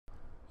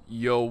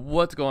Yo,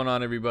 what's going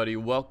on, everybody?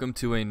 Welcome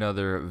to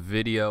another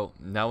video.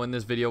 Now in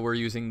this video we're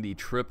using the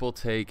triple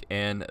take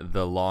and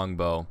the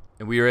longbow,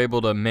 and we were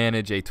able to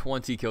manage a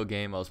 20 kill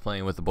game. I was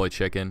playing with the boy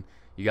Chicken.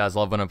 You guys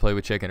love when I play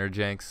with Chicken or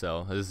Jenks,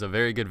 so this is a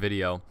very good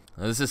video.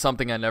 Now, this is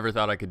something I never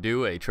thought I could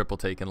do, a triple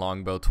take and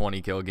longbow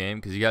 20 kill game,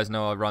 because you guys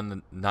know I run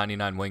the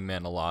 99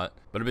 wingman a lot,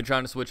 but I've been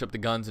trying to switch up the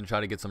guns and try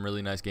to get some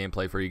really nice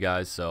gameplay for you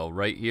guys. So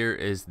right here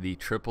is the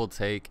triple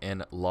take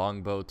and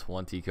longbow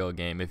 20 kill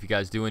game. If you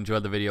guys do enjoy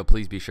the video,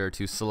 please be sure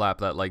to slap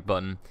that like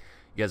button.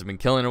 You guys have been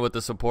killing it with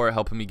the support,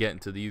 helping me get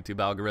into the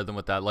YouTube algorithm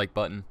with that like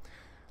button.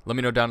 Let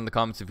me know down in the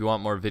comments if you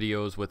want more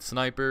videos with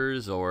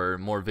snipers or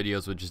more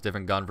videos with just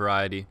different gun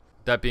variety.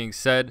 That being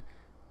said,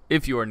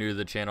 if you are new to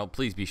the channel,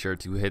 please be sure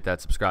to hit that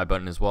subscribe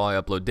button as well. I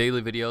upload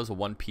daily videos at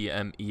 1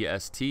 p.m.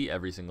 EST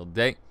every single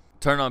day.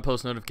 Turn on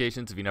post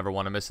notifications if you never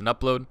want to miss an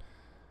upload.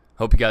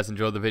 Hope you guys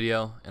enjoyed the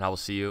video, and I will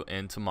see you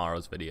in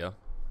tomorrow's video.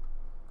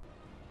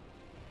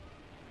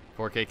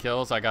 4K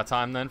kills, I got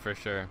time then for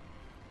sure.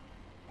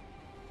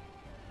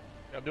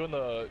 Yeah, I'm doing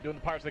the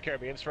Pirates of the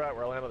Caribbean strat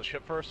where I land on the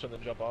ship first and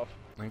then jump off.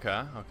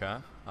 Okay,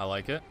 I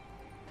like it.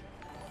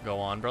 Go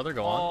on, brother,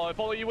 go on. Oh, if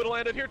only you would have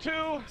landed here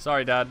too.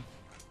 Sorry, Dad.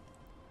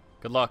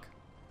 Good luck.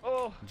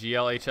 Oh.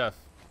 GLHF.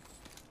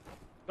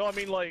 No, I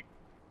mean like,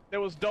 there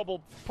was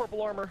double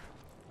purple armor.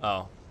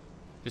 Oh.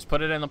 Just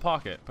put it in the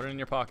pocket. Put it in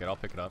your pocket. I'll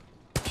pick it up.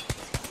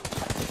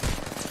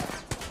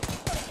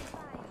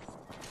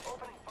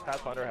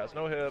 Pathfinder has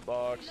no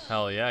hitbox.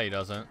 Hell yeah, he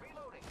doesn't.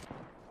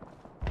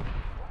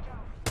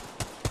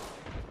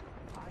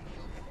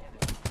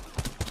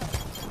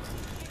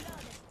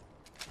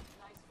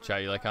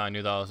 Chat, you like how I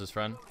knew that was his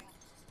friend?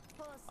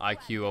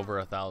 IQ over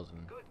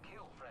 1,000.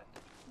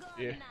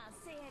 Yeah.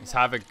 Is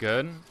Havoc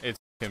good? It's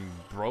fucking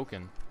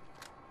broken.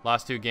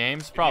 Last two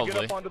games, probably.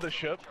 You get up onto the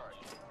ship.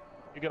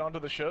 You get onto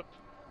the ship.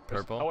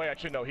 Purple. Oh wait,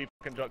 actually no, he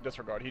fucking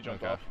disregard. He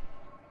jumped off.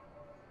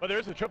 But there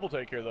is a triple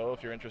take here though,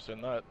 if you're interested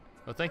in that.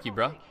 Well, thank you,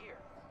 bro.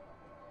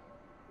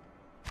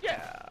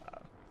 Yeah.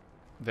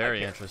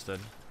 Very interested.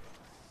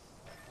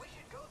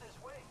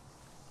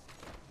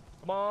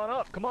 Come on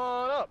up, come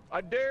on up.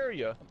 I dare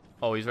you.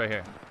 Oh, he's right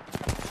here.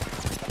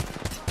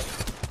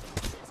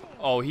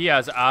 Oh, he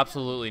has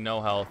absolutely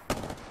no health.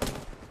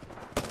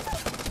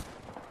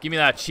 Give me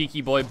that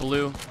cheeky boy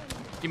blue.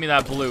 Give me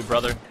that blue,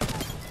 brother.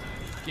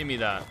 Give me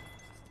that.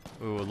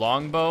 Ooh,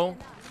 longbow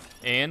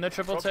and the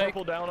triple Broke take.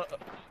 Purple down.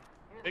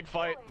 Big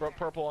fight. Broke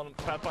purple on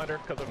Pathfinder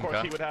because of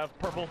course he would have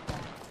purple.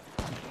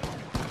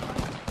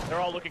 They're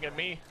all looking at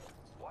me.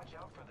 Watch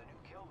out for the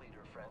new kill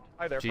leader, friend.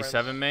 Hi there, G7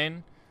 friends.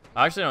 main.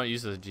 I actually don't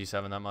use the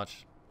G7 that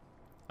much.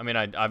 I mean,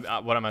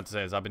 what I meant to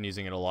say is I've been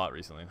using it a lot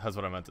recently. That's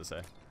what I meant to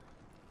say.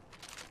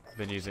 I've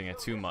been using it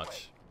too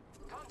much.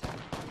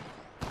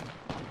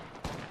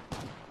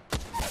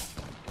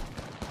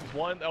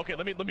 One. Okay,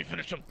 let me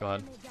finish him. Go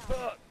ahead.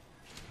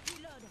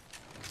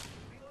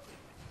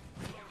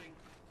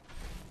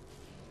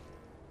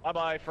 Bye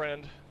bye,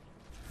 friend.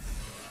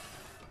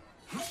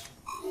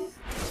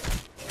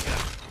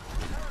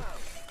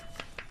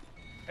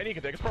 And you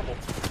can take his purple.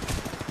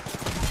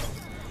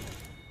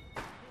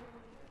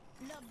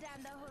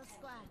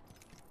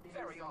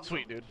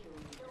 Sweet, dude.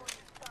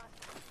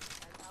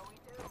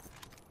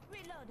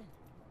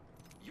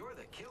 You're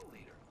the kill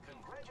leader.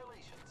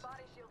 Congratulations.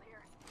 Body shield here.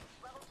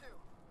 Level 2.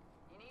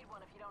 You need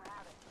one if you don't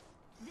have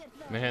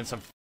it. Man, some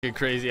f***ing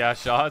crazy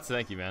ass shots.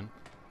 Thank you, man.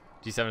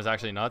 G7 is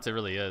actually nuts. It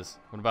really is.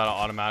 What about an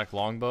automatic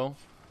longbow?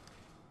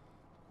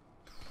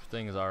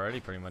 Thing is already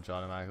pretty much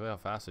automatic. Look how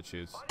fast it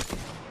shoots.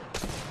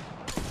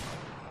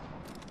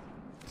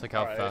 It's like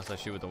how fast I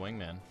shoot with the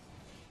wingman.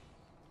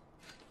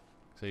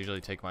 So I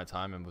usually take my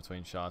time in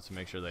between shots to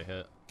make sure they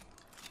hit.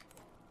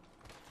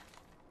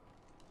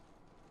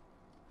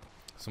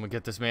 Someone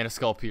get this man a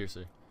skull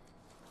piercer.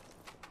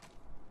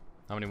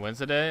 How many wins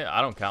today?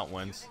 I don't count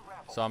wins,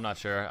 so I'm not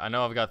sure. I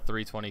know I've got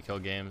 3 20 kill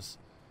games.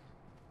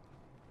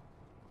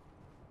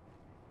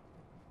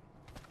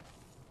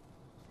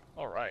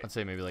 All right. I'd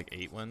say maybe like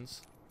 8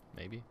 wins,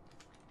 maybe.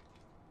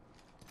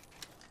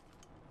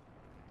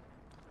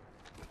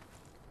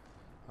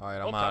 All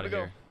right, I'm out of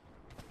here.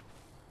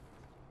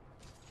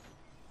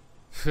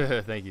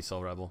 Thank you,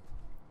 Soul Rebel.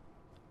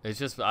 It's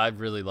just, I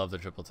really love the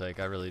triple take.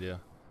 I really do.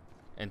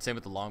 And same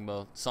with the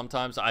longbow.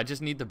 Sometimes I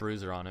just need the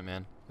bruiser on it,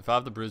 man. If I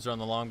have the bruiser on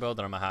the longbow,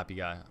 then I'm a happy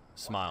guy.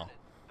 Smile.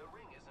 The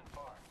ring isn't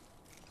far.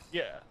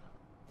 Yeah.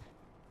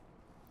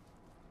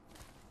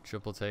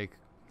 Triple take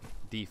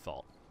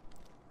default.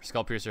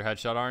 Skull piercer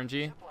headshot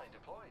RNG. Zipline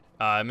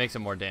deployed. It makes it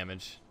more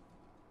damage.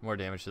 More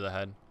damage to the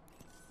head.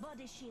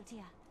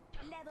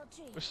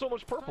 There's so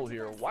much purple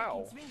here.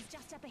 Wow.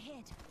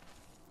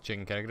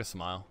 Chicken, can I get a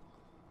smile?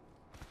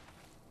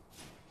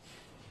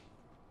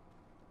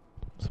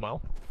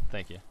 Smile.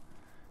 Thank you.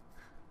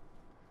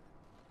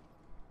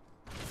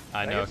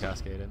 I know,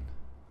 Cascaded.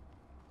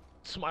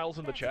 Smiles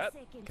in the chat.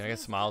 Can I get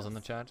smiles in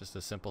the chat? Just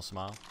a simple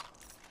smile.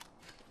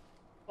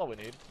 All we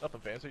need.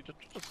 Nothing fancy. Just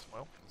a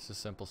smile. Just a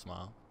simple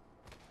smile.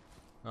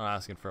 Not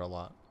asking for a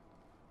lot.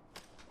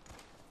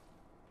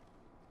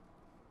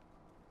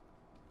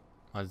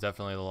 Mine's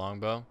definitely the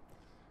longbow.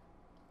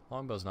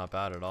 Longbow's not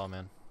bad at all,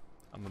 man.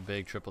 I'm a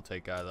big triple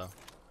take guy though.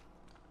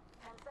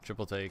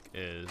 Triple take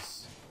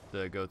is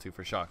the go-to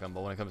for shotgun,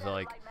 but when it comes to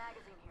like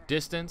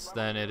distance,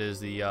 then it is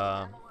the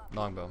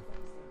longbow.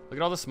 Look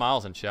at all the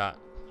smiles in chat.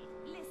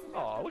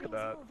 Oh, look at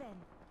that.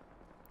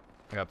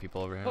 I got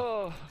people over here.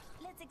 Oh,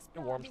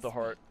 it warms the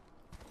heart.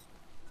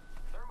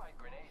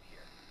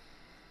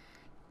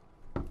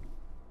 I'm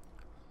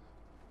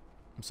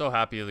so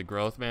happy of the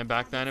growth, man.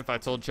 Back then, if I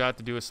told chat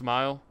to do a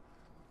smile,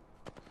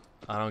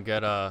 I don't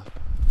get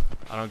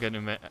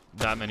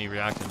that many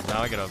reactions.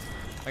 Now I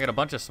get a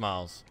bunch of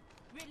smiles.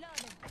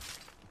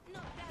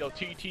 Yo,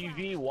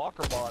 TTV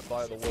Walker bot,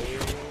 by the way.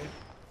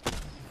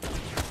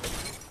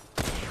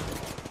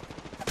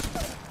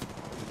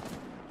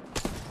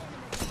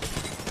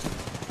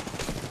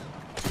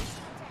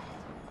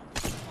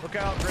 Look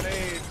out,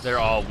 grenades. They're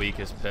all weak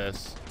as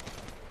piss.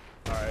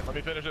 Alright, let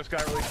me finish this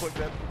guy really quick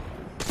then.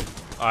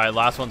 Alright,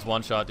 last one's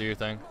one shot. Do your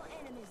thing.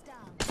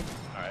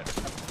 Alright.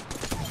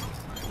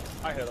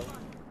 I hit him.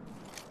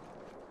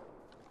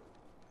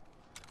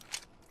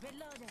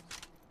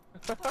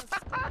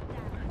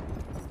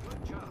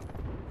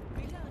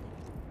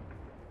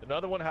 Did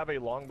another one have a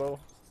longbow?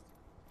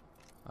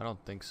 I don't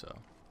think so.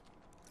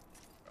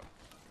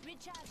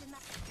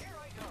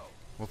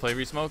 We'll play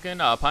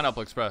Resmoking.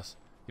 Pineapple Express.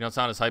 You don't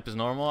sound as hype as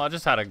normal. I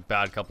just had a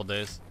bad couple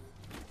days.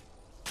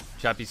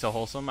 Chat be so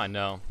wholesome. I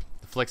know.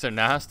 The flicks are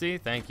nasty.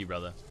 Thank you,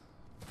 brother.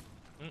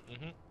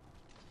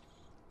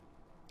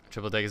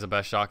 Triple take is the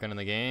best shotgun in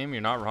the game.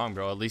 You're not wrong,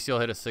 bro. At least you'll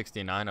hit a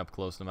 69 up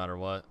close no matter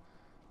what.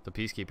 The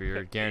Peacekeeper,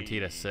 you're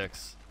guaranteed a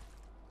 6.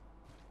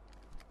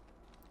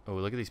 Oh,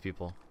 look at these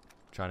people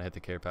trying to hit the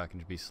care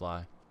package, be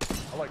sly.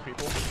 I like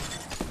people.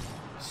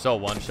 So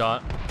one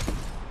shot.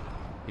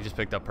 He just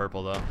picked up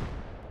purple though.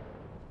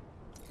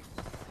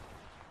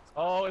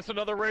 Oh, it's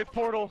another Wraith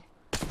portal.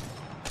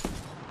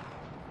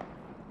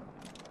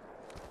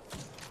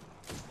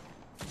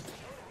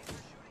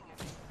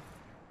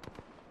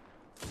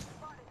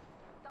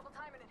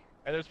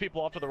 And there's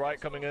people off to the right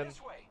coming in.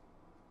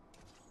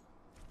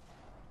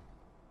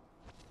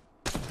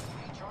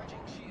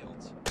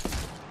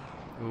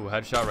 Ooh,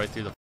 headshot right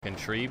through the fucking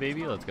tree,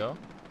 baby. Let's go.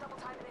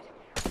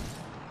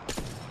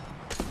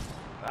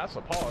 That's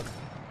a pog.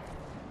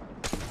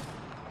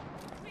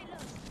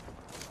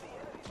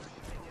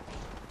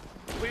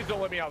 Please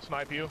don't let me out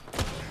snipe you.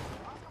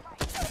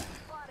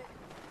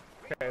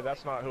 Okay,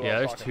 that's not who I was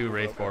there's talking two to,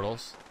 Wraith okay.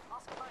 portals.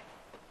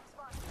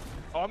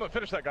 Oh, I'm gonna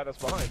finish that guy that's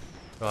behind.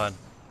 Go ahead.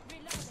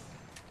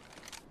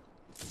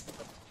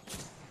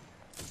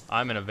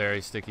 I'm in a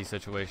very sticky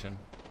situation.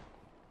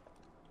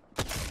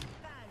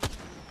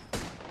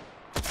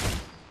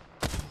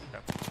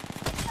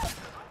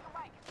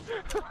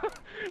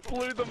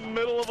 Blew the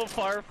middle of a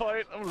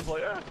firefight. I'm just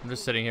like, eh. I'm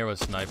just sitting here with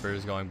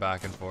snipers going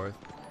back and forth.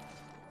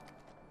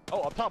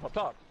 Oh, up top, up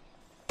top.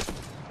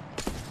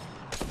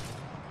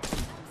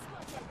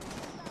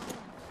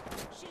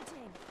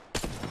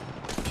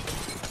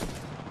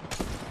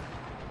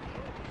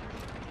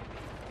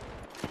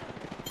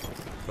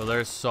 Bro,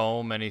 there's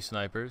so many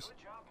snipers.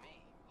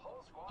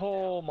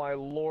 Oh my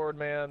lord,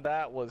 man,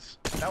 that was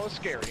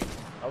scary.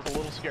 That was a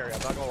little scary, I'm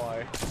not gonna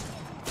lie.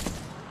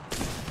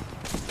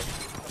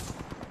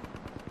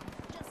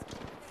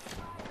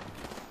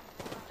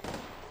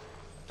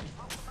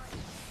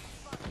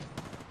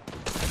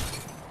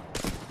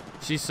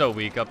 She's so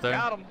weak up there.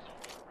 Got him.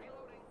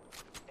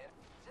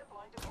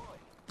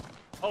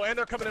 Oh, and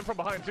they're coming in from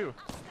behind too.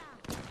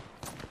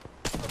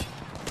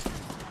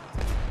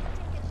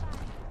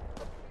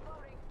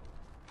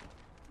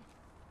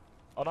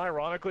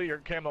 Unironically, your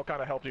camo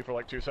kind of helped you for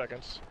like 2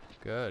 seconds.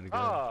 Good, good.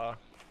 Ah.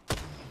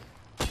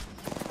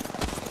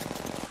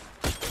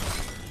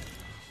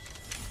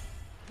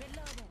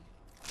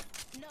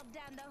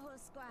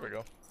 There we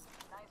go.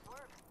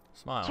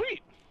 Smile.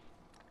 Sweet.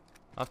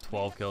 I have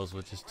 12 kills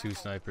with just 2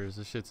 snipers.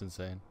 This shit's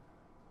insane.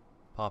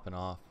 Popping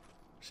off.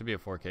 Should be a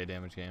 4K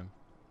damage game.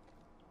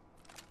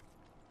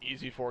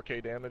 Easy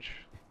 4K damage.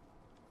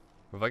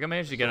 If I can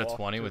manage to get So a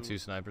 20 off with to- 2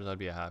 snipers, I'd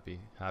be a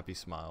happy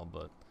smile,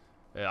 but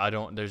I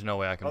don't, there's no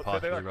way I can Oh,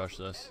 possibly they're- rush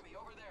this.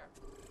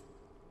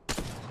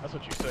 That's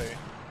what you say.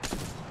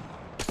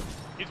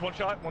 He's one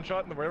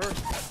shot in the river. Good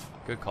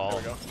There call.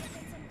 we go.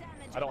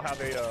 I don't have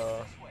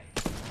a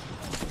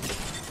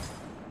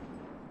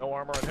no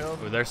armor on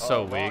him. Ooh, they're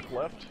so Rock weak.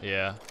 left.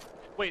 Yeah,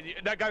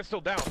 Wait, that guy's still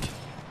down.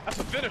 That's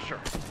a finisher.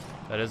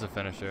 that is a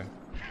finisher.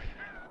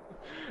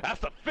 That's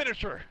the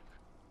finisher.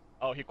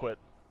 Oh, he quit.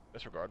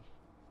 Disregard.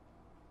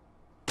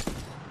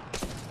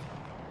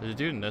 There's a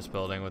dude in this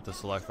building with the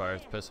select fire.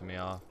 It's pissing me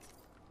off.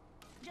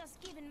 Just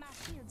giving my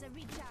shields a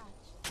recharge.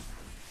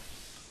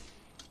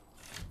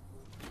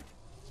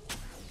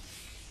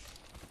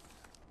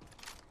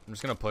 I'm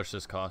just gonna push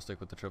this caustic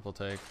with the triple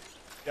take.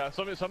 Yeah,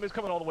 somebody's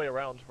coming all the way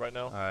around right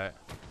now. Alright.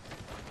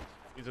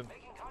 He's in.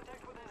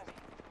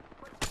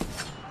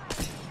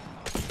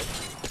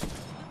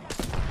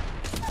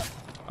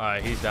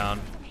 Alright, he's down.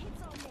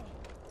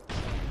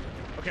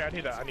 Okay, I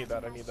need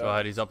that. Go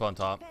ahead, he's up on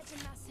top. Patching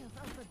myself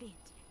up a bit.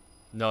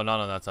 No, not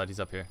on that side. He's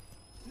up here.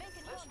 Making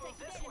contact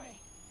with enemy.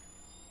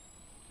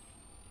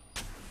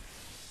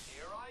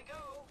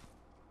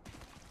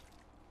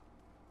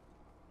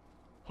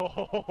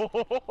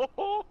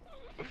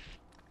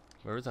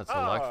 Where was that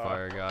select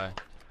fire guy?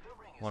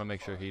 Want to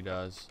make sure he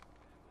does.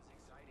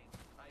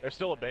 There's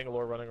still a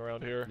Bangalore running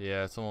around here.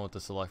 Yeah, it's someone with the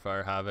select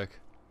fire havoc.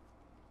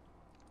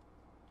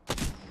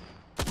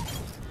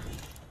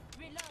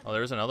 Oh,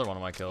 there's another one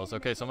of my kills.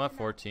 Okay, so I'm at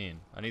 14.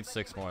 I need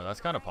 6 more.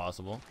 That's kind of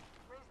possible.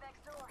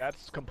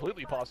 That's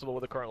completely possible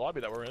with the current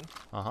lobby that we're in.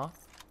 Uh-huh.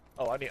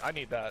 Oh, I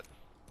need that.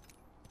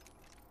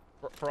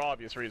 For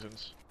obvious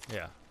reasons.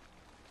 Yeah.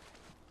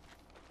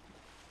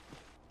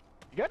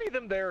 You got any of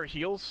them there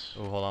heals?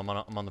 Oh, hold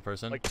on. I'm on the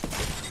person. Like,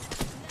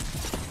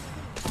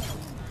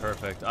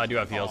 perfect. I do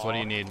have heals. What do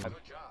you need?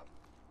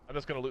 I'm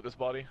just gonna loot this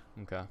body.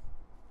 Okay.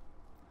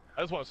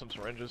 I just wanted some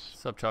syringes.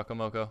 What's up,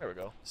 Chocomoco? There we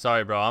go.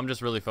 Sorry, bro. I'm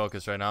just really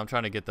focused right now. I'm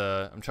trying to get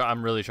the.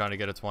 I'm really trying to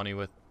get a 20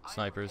 with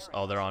snipers.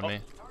 Oh, they're on me.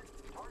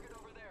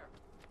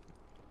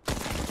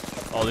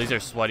 Oh, these are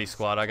sweaty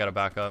squad. I gotta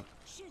back up.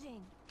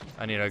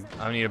 I need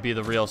to be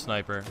the real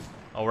sniper.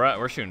 Oh,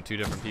 we're shooting 2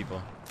 different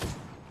people.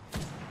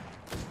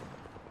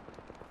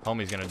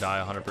 Homie's gonna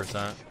die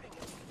 100%.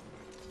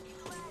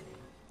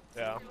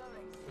 Yeah.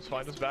 It's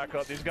fine. Just back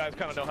up. These guys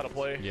kind of know how to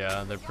play.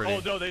 Yeah, they're pretty.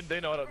 Oh no, they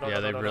know how to. No, yeah,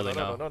 no, they no, really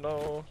no, know. no, no,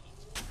 no.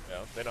 Yeah,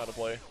 they know how to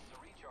play.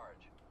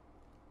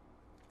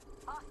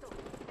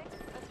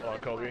 Hold on,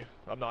 Kobe.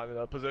 I'm not in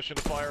a position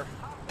to fire.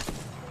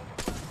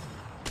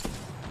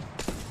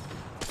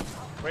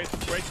 Right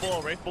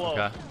below, right below.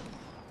 Okay.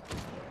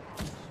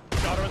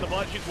 Got her in the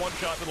butt. She's one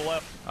shot to the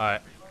left. All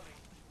right.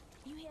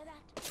 You hear that?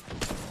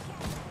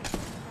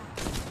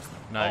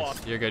 Nice.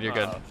 Oh, You're good. You're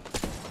good.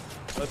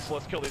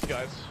 Let's kill these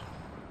guys.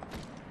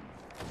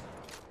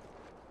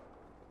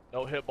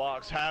 No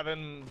hitbox.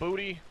 Having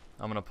booty.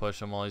 I'm gonna push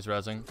him while he's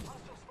rezzing.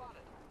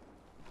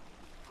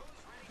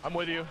 I'm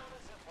with you.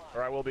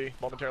 Or I will be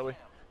momentarily.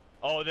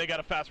 Oh, they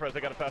got a fast res. They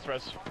got a fast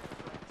res.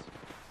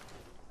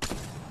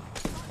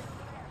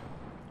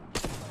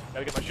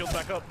 Gotta get my shields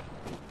back up.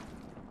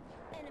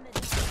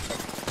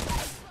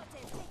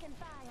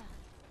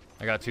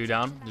 I got 2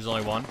 down. There's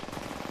only 1.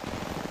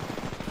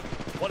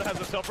 One has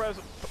a self res.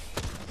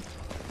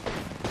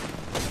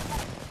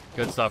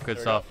 Good stuff. Good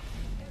stuff.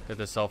 Get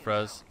this self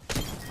res.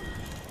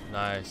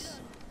 Nice.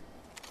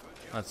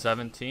 That's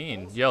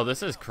 17. Yo,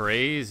 this is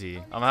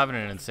crazy. I'm having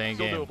an insane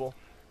game. Still doable.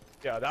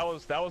 Yeah, that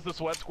was the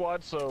sweat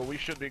squad, so we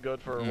should be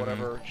good for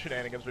whatever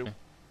shenanigans we.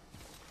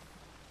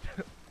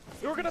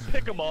 We were gonna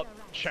pick them up,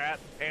 chat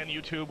and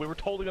YouTube. We were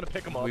totally gonna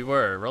pick them up. We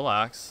were.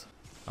 Relax.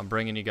 I'm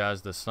bringing you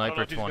guys the I don't know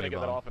sniper if he's 20 gonna get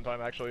that bomb. off in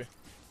time, actually.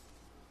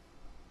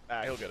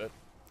 Ah, he'll get it.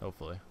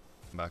 Hopefully.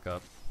 Back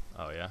up.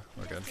 Oh yeah,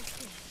 we're good.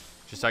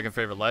 Your second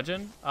favorite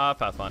legend?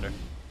 Pathfinder.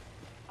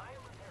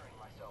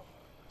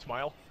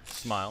 Smile.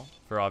 Smile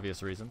for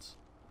obvious reasons.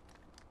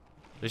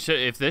 This should,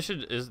 if this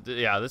should is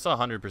yeah, this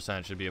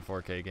 100% should be a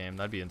 4K game.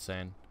 That'd be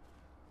insane.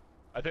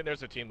 I think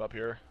there's a team up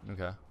here.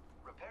 Okay.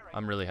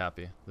 I'm really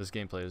happy. This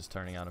gameplay is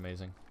turning out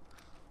amazing.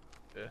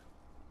 Yeah.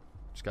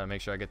 Just gotta make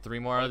sure I get 3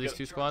 more out of these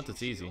 2 squads.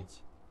 It's easy.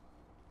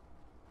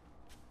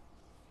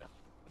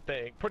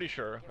 Pretty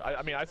sure.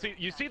 I mean,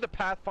 you see the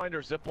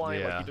Pathfinder zipline,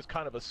 Yeah. like you just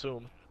kind of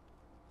assume.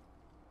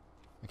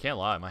 I can't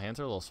lie, my hands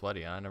are a little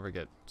sweaty. I never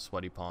get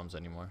sweaty palms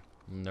anymore.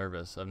 I'm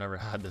nervous. I've never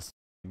had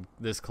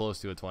this close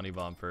to a 20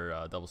 bomb for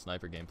double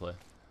sniper gameplay.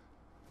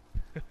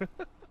 Dude,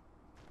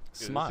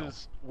 Smile.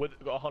 This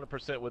is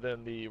 100%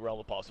 within the realm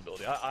of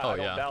possibility. I Oh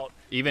don't yeah. doubt.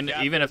 Even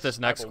Gap if this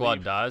next I squad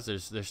believe. dies,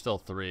 there's still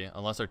 3.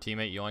 Unless our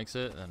teammate yoinks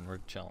it, then we're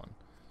chilling.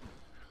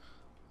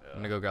 Yeah. I'm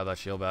gonna go grab that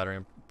shield battery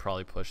and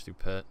probably push through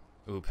pit.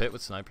 Ooh, pit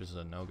with snipers is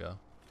a no-go.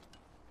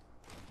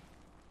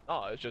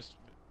 Oh, it's just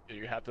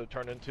you have to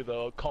turn into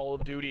the Call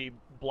of Duty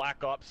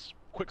Black Ops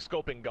quick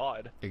scoping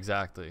god.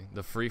 Exactly.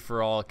 The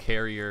free-for-all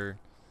carrier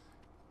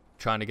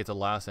trying to get to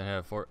last and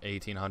hit a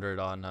 1800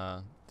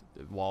 on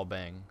wall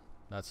bang.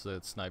 That's the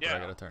sniper I Yeah.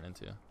 gotta turn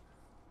into.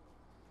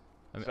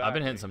 I mean, I've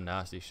been hitting Exactly. some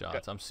nasty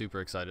shots. I'm super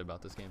excited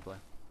about this gameplay.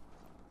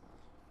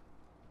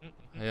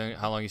 Hey,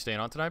 how long you staying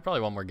on tonight?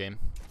 Probably 1 more game.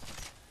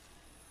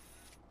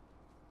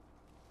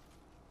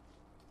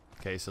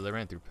 Okay, so they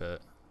ran through pit.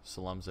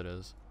 Slums it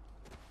is.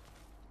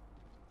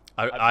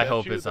 I bet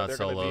hope you it's that not they're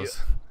gonna be-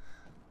 solos.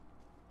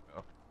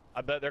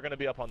 I bet they're going to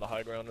be up on the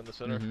high ground in the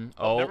center.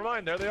 Oh, Never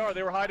mind. There they are.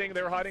 They were hiding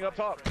up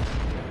top.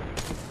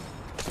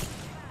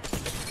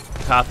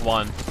 path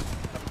 1.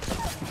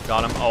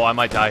 Got him. Oh, I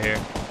might die here.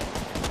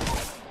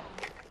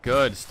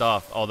 Good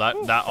stuff. Oh, that Oh,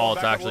 ult's back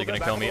up a actually little gonna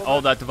bit, kill back me. a little Oh,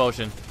 bit. that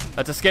devotion.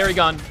 That's a scary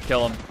gun.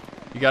 Kill him.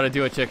 You gotta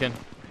do it, chicken.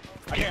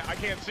 I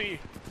can't see.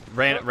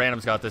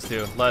 Random's got this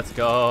too. Let's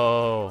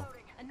go.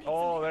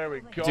 Oh, there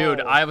we go. Dude,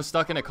 I was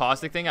stuck in a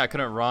caustic thing. I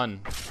couldn't run.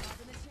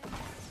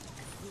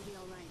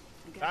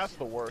 That's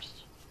the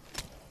worst.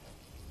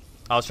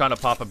 I was trying to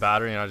pop a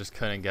battery and I just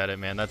couldn't get it,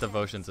 man. That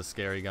devotion's a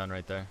scary gun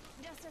right there.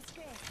 Just a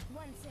scratch.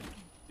 1 second.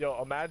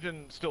 Yo,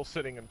 imagine still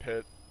sitting in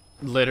pit.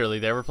 Literally,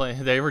 they were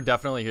playing. They were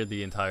definitely here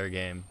the entire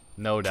game,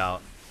 no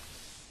doubt.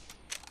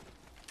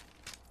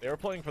 They were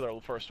playing for their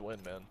first win,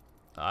 man.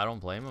 I don't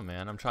blame them,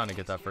 man. I'm trying to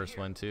get that first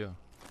win too.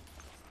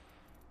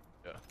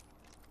 Yeah.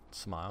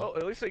 Smile. Well,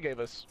 at least they gave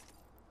us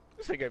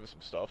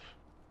some stuff.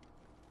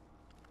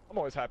 I'm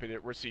always happy to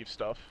receive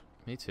stuff.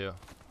 Me too.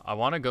 I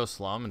want to go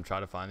slum and try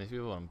to find these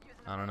people.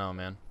 I don't know,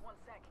 man.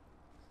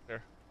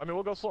 Here. I mean,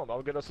 we'll go slum.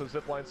 I'll get us a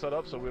zip line set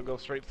up, so we'll go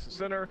straight to the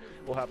center.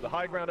 We'll have the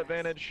high ground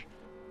advantage.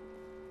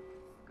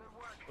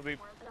 It'll be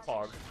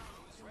fog.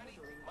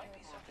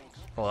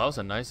 Oh, that was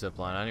a nice zip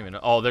line. I didn't even know.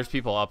 Oh, there's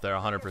people up there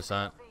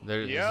 100%.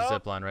 There's Yep. a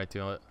zip line right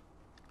to it.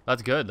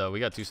 That's good, though. We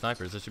got 2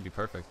 snipers. This should be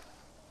perfect.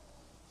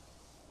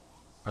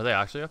 Are they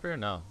actually up here?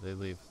 No, they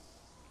leave.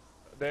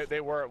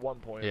 They were at one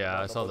point. Yeah,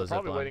 I saw the zip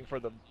probably line. waiting for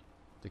the...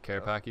 The care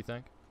pack, you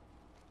think?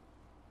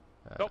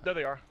 Nope, there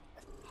they are.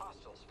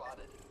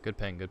 Good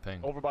ping, good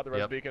ping. Over by the res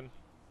Yep. beacon.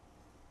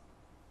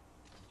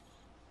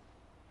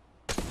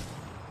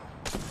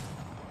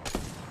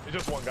 It's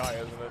just one guy,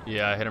 isn't it?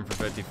 Yeah, I hit him for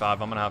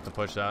 55. I'm gonna have to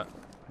push that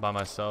by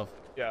myself.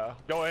 Yeah,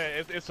 go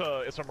ahead. It's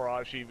a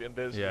mirage. He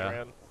invis. Yeah. He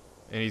ran.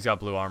 And he's got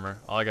blue armor.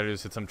 All I gotta do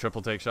is hit some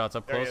triple take shots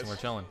up There he close, and is.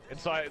 we're chilling.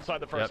 Inside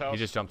the first Yep, house. he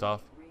just jumped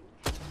off.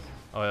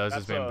 Oh, yeah, this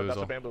is That's a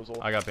bamboozle. bamboozle.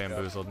 I got Yeah.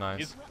 bamboozled. Nice.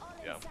 He's, We're all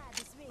yeah, inside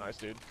this ring. nice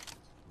dude.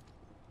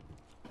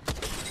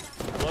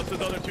 Unless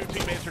his other 2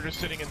 teammates are just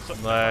sitting in.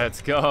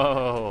 Let's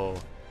go.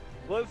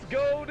 Let's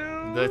go,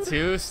 dude. The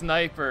 2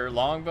 sniper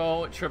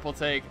longbow triple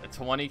take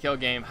 20 kill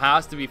game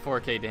has to be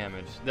 4K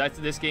damage.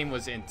 This game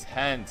was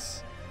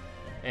intense.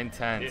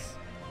 Intense.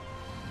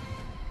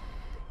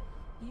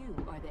 You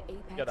are the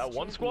Apex Yeah, that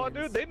one squad,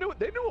 dude. champions.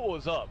 They knew what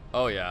was up.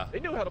 Oh yeah. They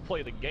knew how to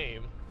play the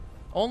game.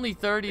 Only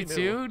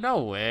 32?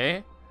 No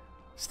way.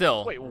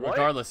 Still, Wait, what?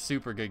 regardless,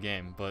 super good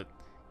game, but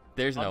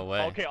there's no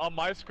way. Okay, on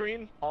my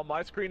screen,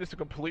 it's a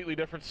completely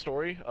different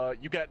story.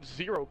 You got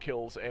 0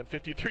 kills and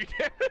 53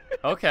 damage.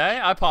 Okay,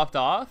 I popped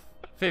off.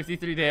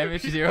 53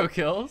 damage, 0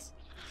 kills.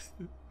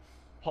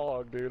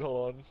 Pog, dude.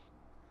 Hold on.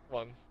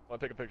 Come on,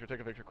 take a picture. Take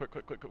a picture. Quick,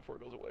 before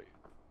it goes away.